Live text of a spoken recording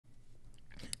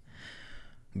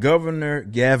Governor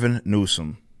Gavin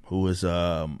Newsom, who is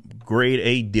grade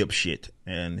A dipshit,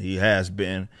 and he has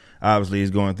been. Obviously,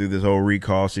 he's going through this whole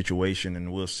recall situation,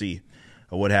 and we'll see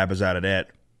what happens out of that.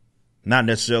 Not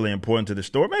necessarily important to the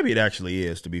story. Maybe it actually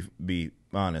is, to be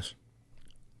honest.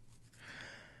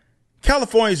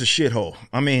 California's a shithole.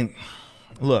 I mean,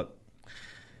 look.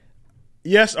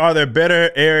 Yes, are there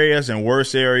better areas and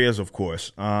worse areas? Of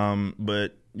course.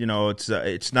 But, you know,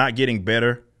 it's not getting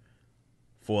better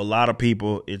for a lot of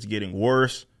people. It's getting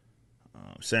worse.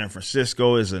 San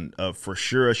Francisco is for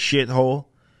sure a shithole.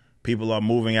 People are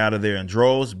moving out of there in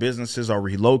droves. Businesses are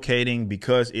relocating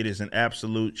because it is an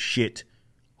absolute shit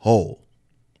hole.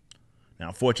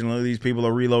 Now, fortunately, these people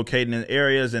are relocating in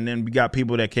areas, and then we got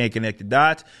people that can't connect the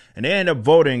dots, and they end up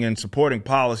voting and supporting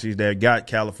policies that got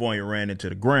California ran into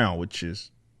the ground, which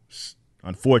is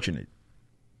unfortunate.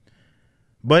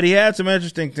 But he had some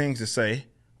interesting things to say.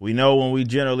 We know when we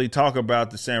generally talk about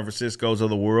the San Franciscos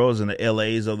of the world and the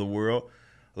LAs of the world,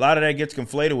 a lot of that gets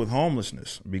conflated with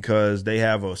homelessness because they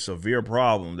have a severe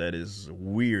problem that is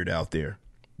weird out there,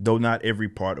 though not every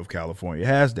part of California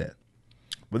has that.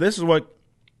 But this is what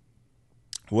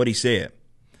he said.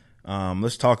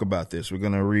 Let's talk about this. We're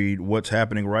going to read what's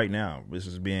happening right now. This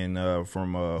is being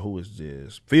from, who is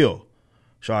this? Phil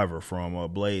Shiver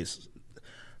from Blaze.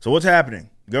 So what's happening?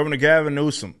 Governor Gavin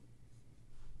Newsom,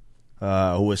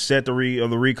 who was set the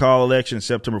recall election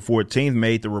September 14th,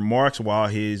 made the remarks while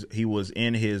he was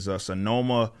in his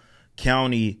Sonoma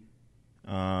County,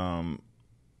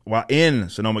 while in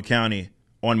Sonoma County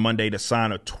on Monday to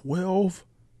sign a $12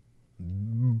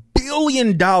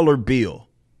 billion bill.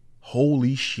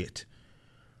 Holy shit.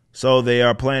 So they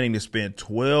are planning to spend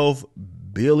 $12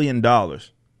 billion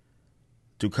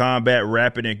to combat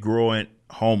rapid and growing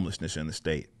homelessness in the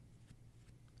state.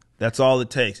 That's all it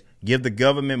takes. Give the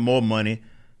government more money.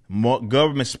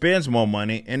 Government spends more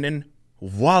money, and then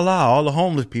voila, all the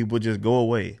homeless people just go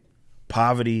away.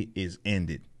 Poverty is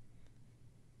ended.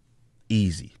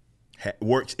 Easy.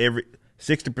 Works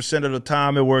 60% of the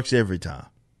time, it works every time.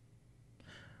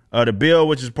 The bill,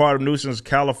 which is part of Newsom's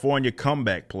California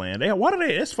comeback plan.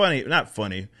 It's funny. Not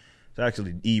funny. It's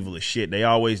actually evil as shit. They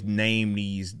always name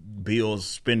these bills,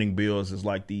 spending bills, as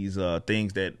like these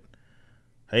things that,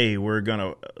 hey, we're going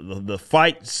to, the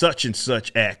fight such and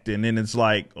such act. And then it's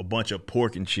like a bunch of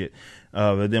pork and shit.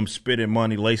 Them spending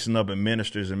money, lacing up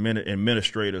ministers and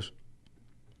administrators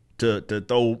to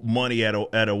throw money at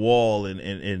a wall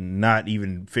and not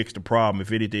even fix the problem.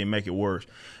 If anything, make it worse.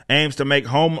 Aims to make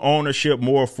home ownership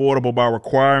more affordable by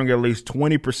requiring at least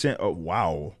 20%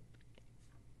 of,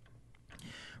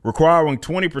 requiring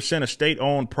 20% of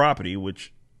state-owned property,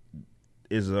 which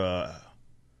is not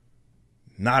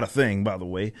a thing, by the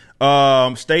way.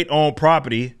 State-owned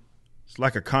property, it's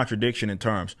like a contradiction in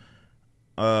terms.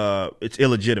 It's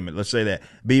illegitimate, let's say that,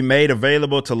 be made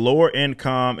available to lower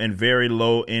income and very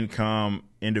low income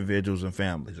individuals and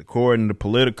families. According to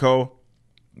Politico,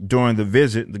 during the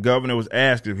visit, the governor was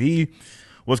asked if he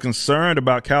was concerned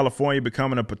about California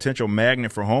becoming a potential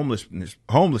magnet for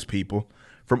homeless people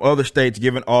from other states,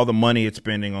 given all the money it's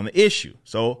spending on the issue.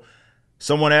 So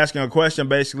someone asking a question,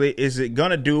 basically, is it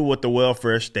going to do what the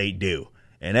welfare state do?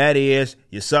 And that is,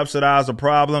 you subsidize a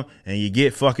problem and you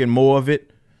get fucking more of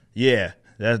it. Yeah,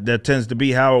 that tends to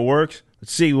be how it works.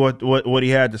 Let's see what he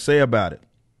had to say about it.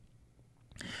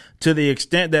 To the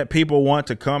extent that people want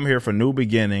to come here for new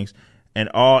beginnings and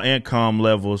all income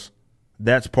levels,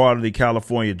 that's part of the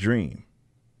California dream.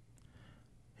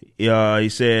 He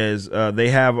says they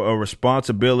have a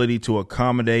responsibility to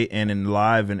accommodate and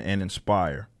enliven and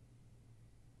inspire.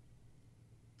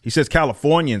 He says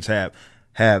Californians have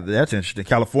that's interesting.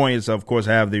 Californians, of course,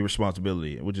 have the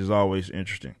responsibility, which is always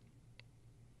interesting.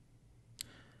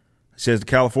 He says the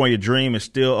California dream is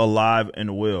still alive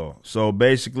and well. So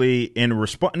basically, in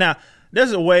response, now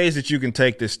there's ways that you can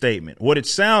take this statement. What it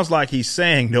sounds like he's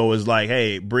saying, though, is like,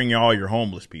 hey, bring all your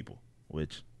homeless people,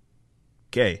 which,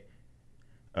 okay,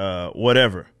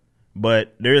 whatever.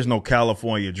 But there is no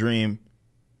California dream.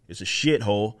 It's a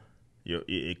shithole.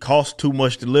 It costs too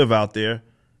much to live out there,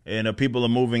 and people are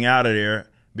moving out of there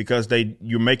because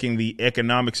you're making the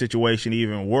economic situation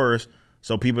even worse.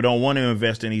 So people don't want to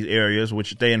invest in these areas,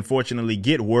 which they unfortunately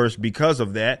get worse because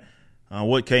of that.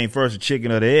 What came first, the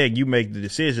chicken or the egg? You make the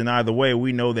decision. Either way,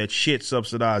 we know that shit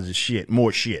subsidizes shit,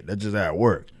 more shit. That's just how it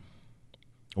works.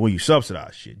 When you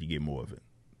subsidize shit, you get more of it.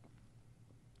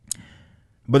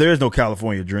 But there is no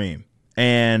California dream.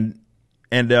 And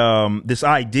this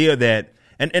idea that,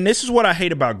 and this is what I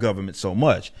hate about government so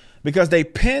much, because they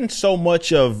pin so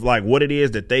much of like what it is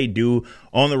that they do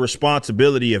on the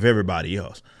responsibility of everybody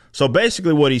else. So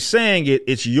basically what he's saying,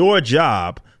 it's your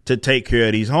job to take care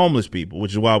of these homeless people,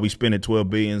 which is why we spending $12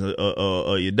 billion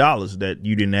of your dollars that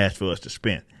you didn't ask for us to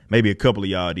spend. Maybe a couple of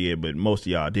y'all did, but most of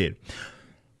y'all did.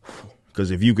 Because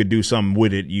if you could do something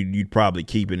with it, you'd probably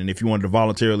keep it. And if you wanted to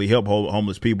voluntarily help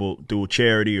homeless people through a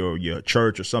charity or your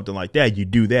church or something like that, you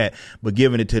do that. But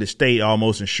giving it to the state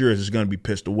almost ensures it's going to be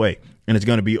pissed away. And it's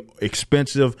going to be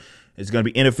expensive. It's going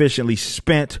to be inefficiently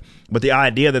spent. But the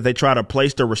idea that they try to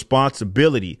place the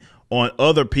responsibility on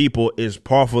other people is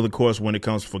par for the course when it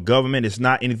comes for government. It's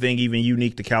not anything even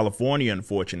unique to California,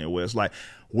 unfortunately, where it's like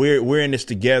we're in this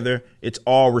together. It's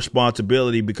all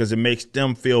responsibility because it makes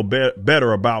them feel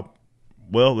better about,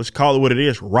 well, let's call it what it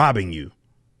is, robbing you.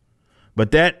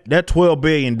 But that $12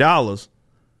 billion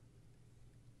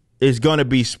is going to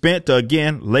be spent to,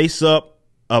 again, lace up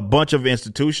a bunch of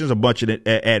institutions, a bunch of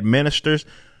administrators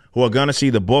who are going to see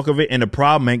the bulk of it. And the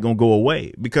problem ain't going to go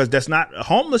away because that's not,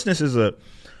 homelessness is I'm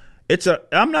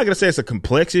not going to say it's a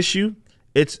complex issue.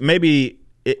 It's maybe,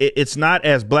 it's not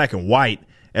as black and white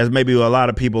as maybe a lot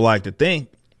of people like to think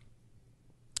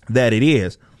that it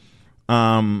is.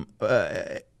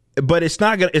 But it's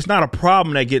not a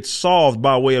problem that gets solved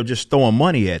by way of just throwing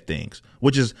money at things,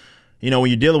 which is, when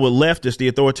you're dealing with leftists, the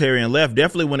authoritarian left,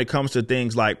 definitely when it comes to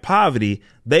things like poverty,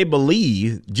 they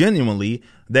believe genuinely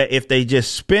that if they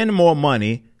just spend more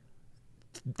money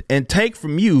and take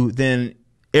from you, then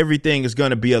everything is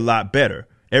going to be a lot better.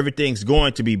 Everything's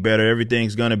going to be better.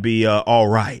 Everything's going to be all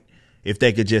right if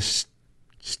they could just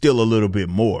steal a little bit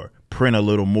more. Print a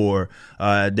little more,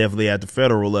 definitely at the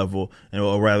federal level,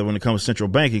 or rather when it comes to central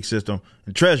banking system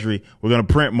and treasury, we're going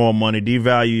to print more money,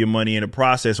 devalue your money in the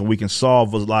process, and we can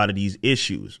solve a lot of these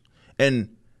issues.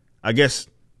 And I guess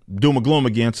doom and gloom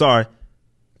again. Sorry.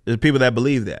 There's people that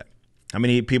believe that. How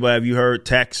many people have you heard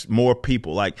tax more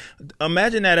people? Like,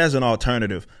 imagine that as an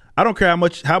alternative. I don't care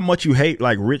how much you hate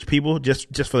like rich people just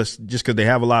because they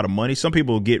have a lot of money. Some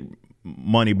people get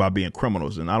money by being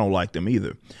criminals, and I don't like them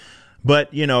either.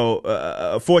 But,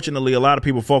 fortunately, a lot of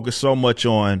people focus so much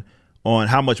on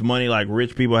how much money like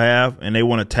rich people have and they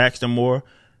want to tax them more.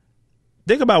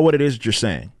 Think about what it is that you're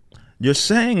saying. You're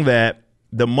saying that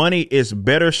the money is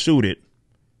better suited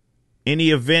in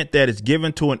the event that it's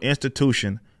given to an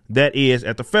institution that is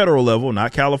at the federal level,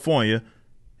 not California,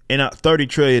 in $30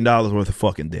 trillion worth of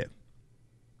fucking debt.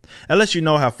 Unless you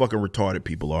know how fucking retarded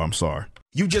people are. I'm sorry.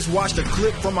 You just watched a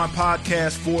clip from my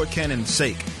podcast, For Canon's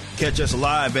Sake. Catch us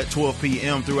live at 12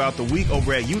 p.m. throughout the week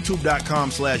over at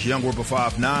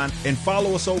youtube.com/YoungRipper59 and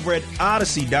follow us over at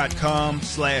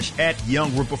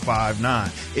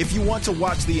odyssey.com/@YoungRipper59. If you want to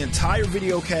watch the entire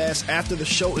video cast after the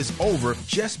show is over,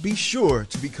 just be sure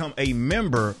to become a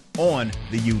member on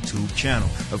the YouTube channel.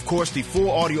 Of course, the full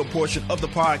audio portion of the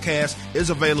podcast is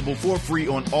available for free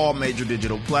on all major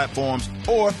digital platforms,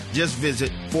 or just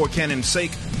visit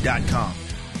forcanonsake.com.